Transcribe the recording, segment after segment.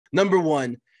Number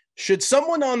one, should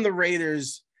someone on the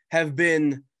Raiders have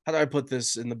been, how do I put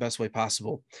this in the best way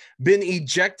possible, been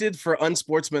ejected for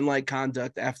unsportsmanlike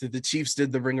conduct after the Chiefs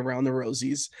did the ring around the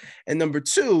Rosies? And number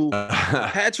two,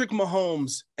 Patrick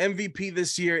Mahomes, MVP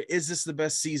this year, is this the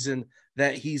best season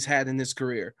that he's had in his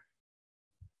career?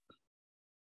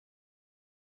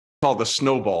 Called the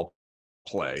snowball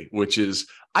play, which is,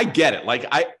 I get it. Like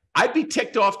I'd be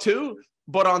ticked off too,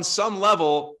 but on some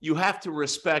level, you have to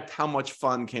respect how much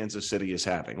fun Kansas City is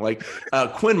having. Like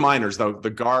Quinn Miners,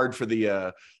 the guard for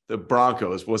the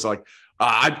Broncos, was like,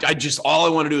 I just, all I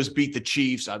want to do is beat the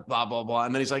Chiefs, blah, blah, blah.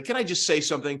 And then he's like, can I just say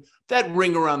something? That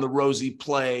ring around the Rosie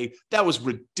play, that was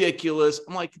ridiculous.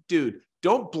 I'm like, dude,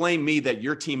 don't blame me that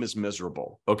your team is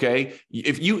miserable. Okay.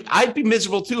 I'd be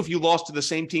miserable too if you lost to the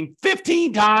same team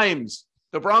 15 times.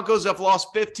 The Broncos have lost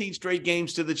 15 straight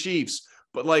games to the Chiefs.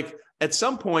 But like at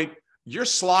some point, you're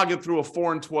slogging through a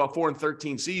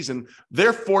 4-13 season.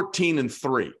 They're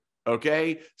 14-3.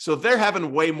 Okay. So they're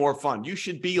having way more fun. You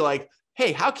should be like,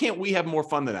 hey, how can't we have more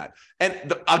fun than that?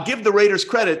 And I'll give the Raiders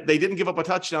credit. They didn't give up a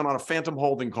touchdown on a phantom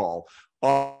holding call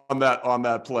on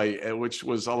that play, which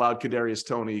was allowed Kadarius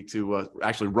Toney to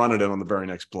actually run it in on the very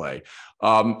next play.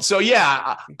 So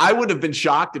yeah, I would have been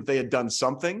shocked if they had done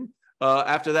something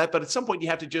after that. But at some point, you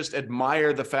have to just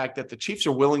admire the fact that the Chiefs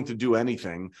are willing to do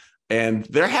anything, and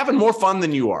they're having more fun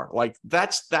than you are. Like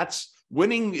that's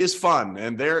winning is fun,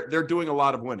 and they're doing a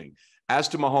lot of winning. As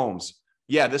to Mahomes,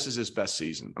 yeah, this is his best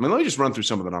season. I mean, let me just run through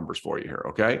some of the numbers for you here,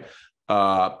 okay?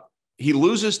 He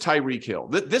loses Tyreek Hill.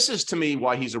 This is, to me,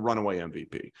 why he's a runaway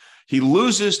MVP. He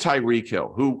loses Tyreek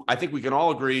Hill, who I think we can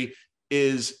all agree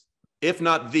is, if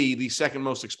not the second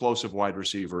most explosive wide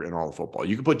receiver in all of football.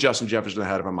 You can put Justin Jefferson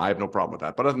ahead of him. I have no problem with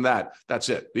that. But other than that, that's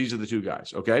it. These are the two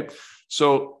guys, okay?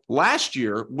 So last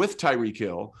year with Tyreek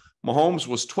Hill, Mahomes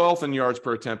was 12th in yards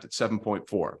per attempt at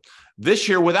 7.4. This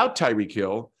year without Tyreek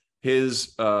Hill,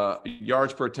 his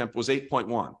yards per attempt was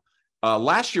 8.1.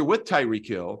 Last year with Tyreek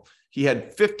Hill, he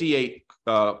had 58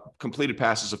 completed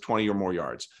passes of 20 or more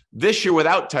yards. This year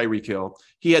without Tyreek Hill,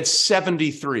 he had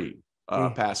 73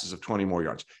 passes of 20 more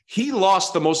yards. He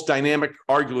lost the most dynamic,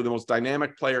 arguably the most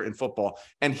dynamic player in football,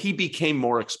 and he became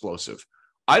more explosive.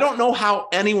 I don't know how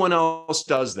anyone else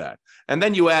does that. And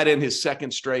then you add in his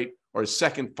second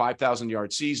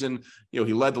 5,000-yard season. You know,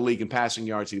 he led the league in passing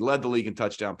yards. He led the league in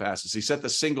touchdown passes. He set the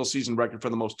single season record for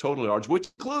the most total yards, which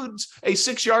includes a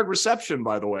 6-yard reception,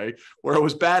 by the way, where it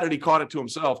was bad and he caught it to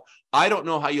himself. I don't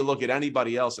know how you look at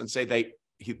anybody else and say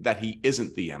that he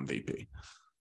isn't the MVP.